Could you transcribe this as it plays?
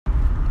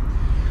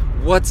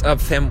What's up,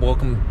 fam?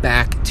 Welcome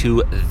back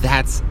to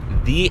That's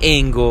the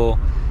Angle,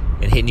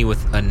 and hitting you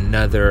with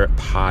another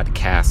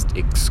podcast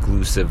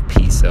exclusive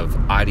piece of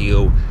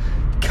audio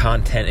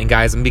content. And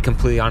guys, I'm gonna be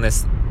completely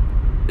honest,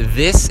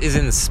 this is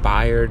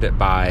inspired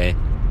by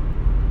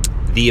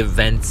the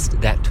events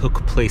that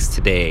took place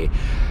today.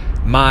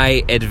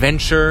 My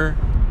adventure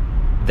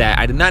that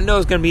I did not know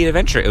was going to be an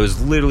adventure. It was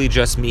literally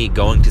just me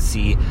going to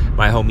see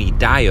my homie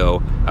Dio,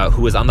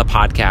 who was on the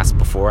podcast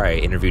before I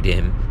interviewed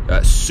him.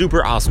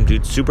 Super awesome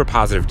dude, super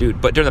positive dude.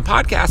 But during the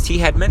podcast, he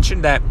had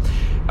mentioned that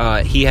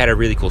he had a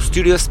really cool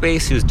studio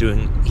space.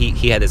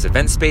 He had this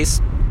event space,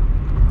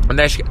 and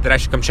that I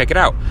should come check it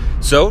out.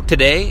 So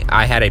today,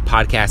 I had a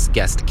podcast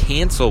guest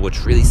cancel,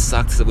 which really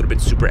sucks. It would have been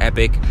super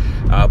epic,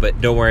 but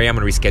don't worry, I'm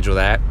going to reschedule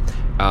that.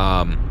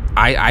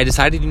 I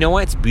decided, you know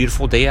what? It's a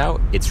beautiful day out.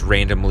 It's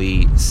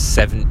randomly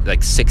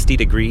 60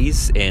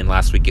 degrees, and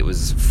last week it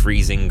was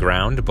freezing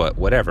ground, but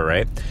whatever,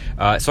 right?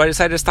 So I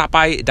decided to stop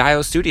by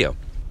Dio's studio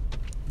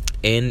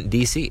in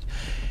DC.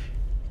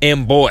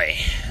 And boy,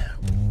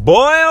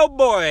 oh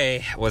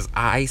boy, was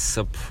I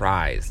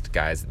surprised,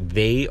 guys.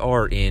 He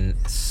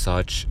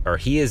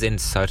is in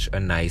such a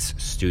nice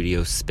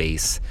studio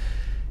space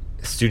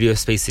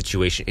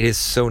situation. It is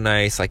so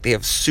nice. Like, they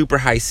have super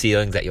high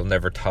ceilings that you'll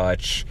never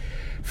touch.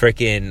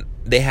 Freaking,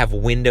 they have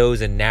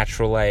windows and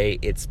natural light.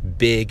 It's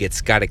big.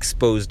 It's got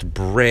exposed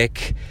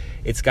brick.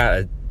 It's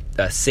got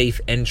a safe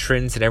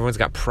entrance, and everyone's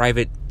got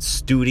private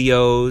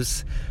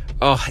studios.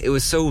 Oh, it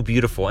was so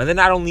beautiful. And then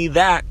not only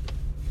that,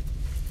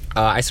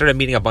 I started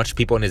meeting a bunch of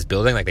people in his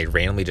building. Like, they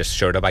randomly just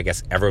showed up. I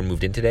guess everyone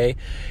moved in today.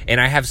 And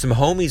I have some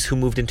homies who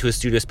moved into a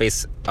studio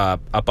space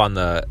up on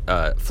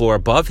the floor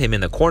above him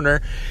in the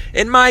corner.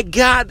 And my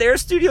God, their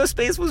studio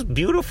space was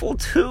beautiful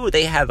too.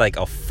 They had like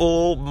a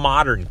full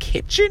modern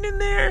kitchen in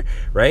there,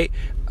 right?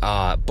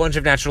 A bunch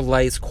of natural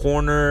lights,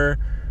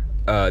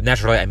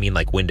 natural light, I mean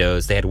like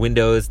windows. They had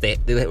windows. They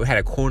had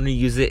a corner to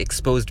use it,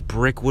 exposed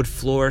brick wood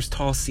floors,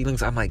 tall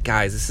ceilings. I'm like,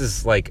 guys, this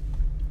is like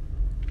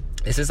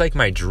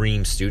my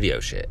dream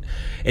studio shit.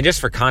 And just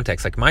for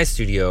context, like, my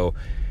studio,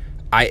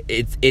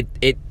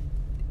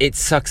 it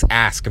sucks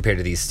ass compared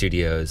to these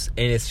studios.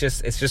 And it's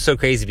just so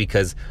crazy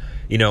because,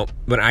 you know,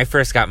 when I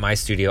first got my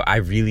studio, I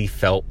really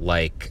felt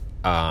like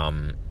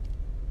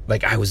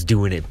I was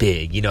doing it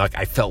big, you know, like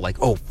I felt like,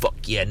 oh fuck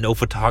yeah, no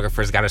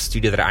photographer's got a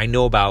studio that I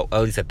know about,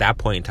 at least at that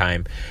point in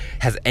time,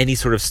 has any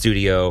sort of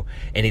studio.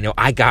 And, you know,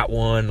 I got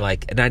one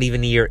like not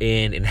even a year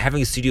in, and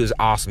having a studio is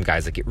awesome,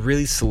 guys. Like, it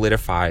really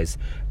solidifies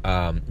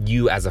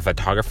you as a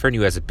photographer and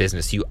you as a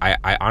business.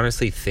 I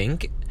honestly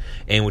think,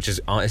 and this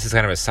is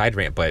kind of a side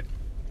rant, but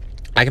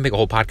I can make a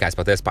whole podcast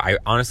about this, but I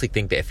honestly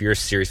think that if you're a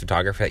serious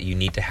photographer, that you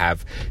need to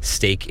have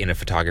stake in a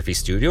photography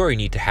studio, or you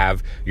need to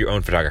have your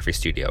own photography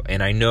studio.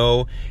 And I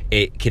know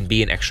it can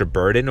be an extra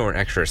burden or an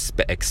extra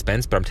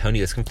expense, but I'm telling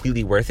you, it's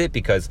completely worth it,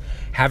 because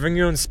having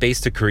your own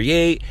space to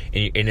create,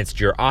 and it's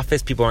your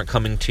office, people aren't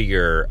coming to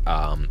your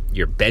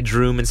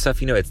bedroom and stuff,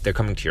 you know, they're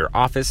coming to your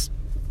office.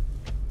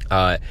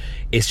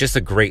 It's just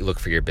a great look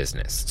for your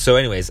business. So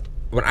anyways,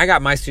 when I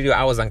got my studio,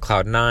 I was on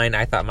cloud 9.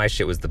 I thought my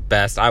shit was the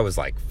best. I was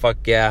like,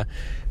 fuck yeah.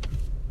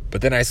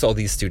 But then I saw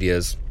these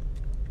studios,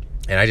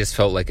 and I just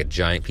felt like a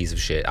giant piece of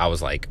shit. I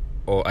was like,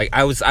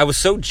 I was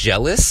so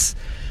jealous.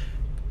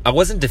 I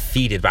wasn't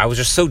defeated, but I was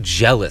just so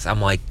jealous.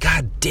 I'm like,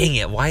 God dang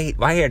it, why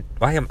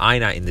am I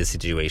not in this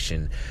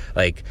situation?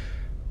 Like,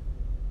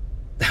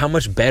 how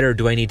much better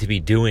do I need to be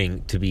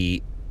doing to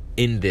be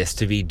in this,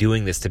 to be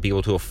doing this, to be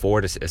able to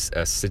afford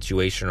a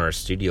situation or a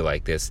studio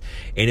like this?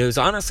 And it was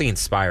honestly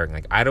inspiring.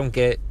 Like, I don't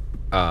get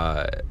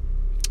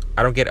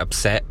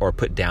upset or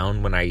put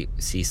down when I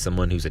see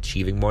someone who's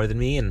achieving more than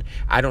me, and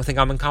I don't think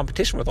I'm in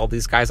competition with all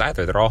these guys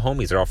either. They're all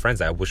homies, they're all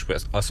friends. I wish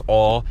us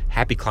all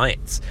happy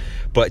clients.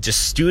 But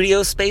just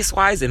studio space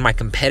wise, and my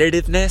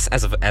competitiveness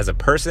as a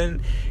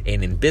person,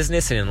 and in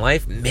business and in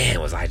life,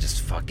 man, was I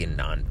just fucking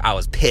none. I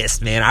was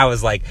pissed, man. I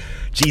was like,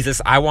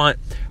 Jesus, I want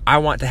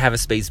to have a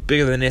space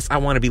bigger than this. I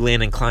want to be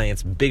landing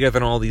clients bigger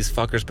than all these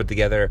fuckers put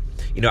together.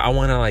 You know, I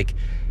want to like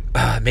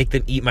make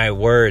them eat my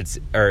words,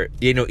 or,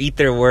 you know, eat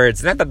their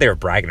words. Not that they were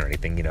bragging or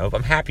anything, you know,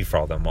 I'm happy for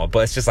all them all, but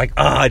it's just like,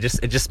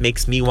 it just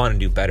makes me want to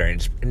do better.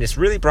 And this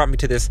really brought me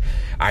to this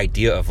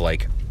idea of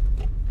like,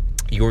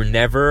 you're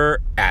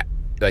never at,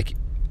 like,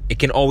 it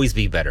can always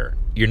be better.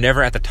 You're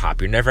never at the top.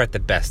 You're never at the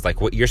best.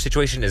 Like, what your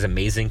situation is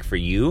amazing for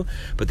you,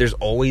 but there's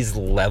always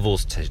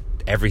levels to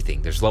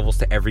everything. There's levels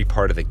to every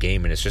part of the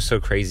game. And it's just so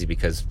crazy,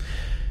 because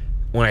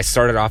when I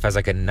started off as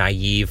like a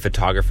naive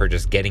photographer,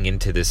 just getting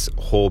into this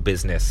whole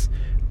business,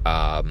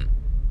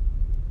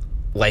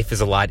 life is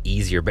a lot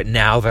easier. But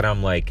now that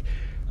I'm like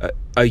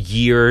a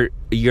year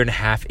and a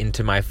half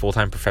into my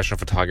full-time professional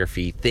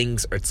photography,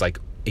 it's like,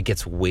 it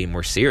gets way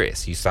more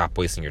serious. You stop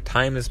wasting your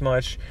time as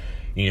much.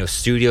 You know,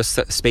 studio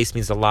space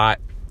means a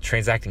lot.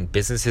 Transacting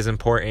business is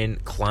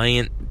important.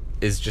 Client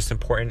is just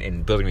important,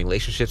 and building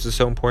relationships is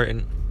so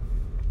important.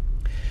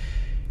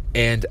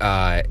 And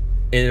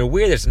in a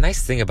way, there's a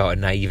nice thing about a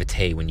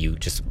naivete when you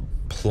just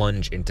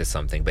plunge into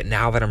something. But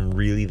now that I'm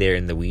really there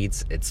in the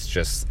weeds, it's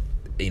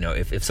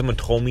if someone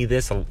told me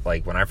this,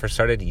 like, when I first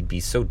started, you'd be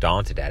so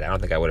daunted at it. I don't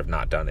think I would have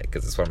not done it,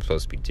 because it's what I'm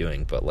supposed to be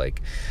doing. But,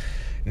 like,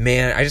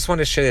 man, I just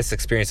wanted to share this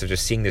experience of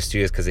just seeing the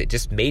studios, because it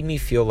just made me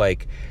feel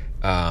like,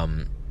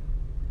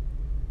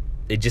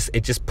 it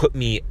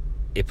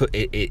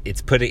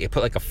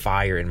put like a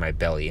fire in my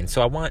belly. And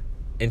so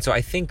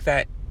I think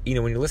that, when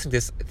you're listening to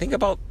this, think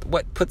about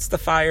what puts the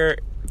fire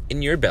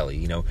in your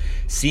belly.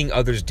 Seeing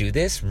others do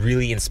this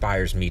really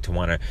inspires me to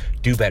want to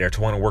do better,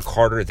 to want to work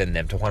harder than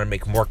them, to want to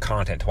make more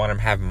content, to want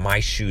to have my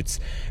shoots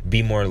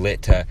be more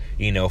lit, to,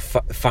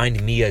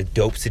 find me a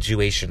dope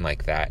situation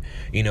like that,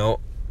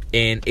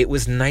 And it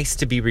was nice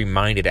to be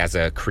reminded as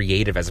a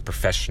creative, as a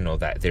professional,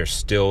 that there's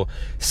still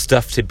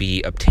stuff to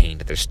be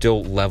obtained. There's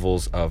still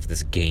levels of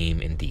this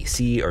game in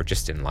DC or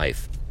just in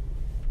life.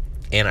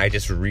 And I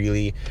just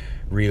really,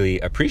 really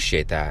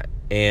appreciate that.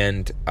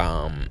 And,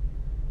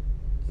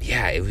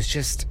 it was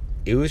just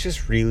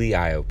really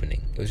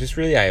eye-opening. It was just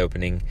really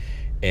eye-opening.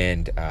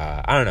 And,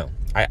 I don't know.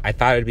 I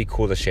thought it'd be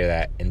cool to share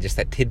that, and just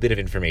that tidbit of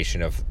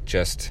information of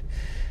just,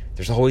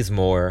 there's always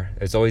more.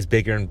 There's always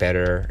bigger and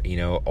better.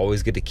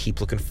 Always good to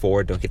keep looking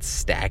forward. Don't get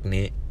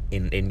stagnant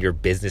in your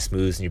business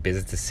moves and your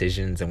business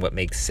decisions and what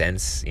makes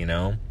sense,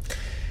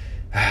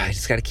 I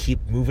just got to keep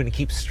moving and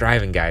keep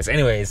striving, guys.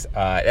 Anyways,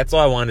 that's all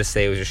I wanted to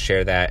say, was just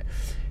share that,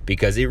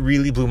 because it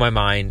really blew my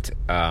mind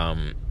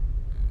in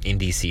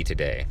DC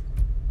today.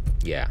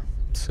 Yeah.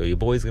 So your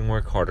boy's going to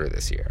work harder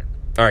this year.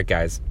 All right,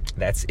 guys.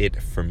 That's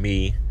it for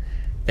me.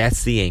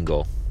 That's the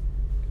angle.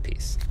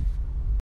 Peace.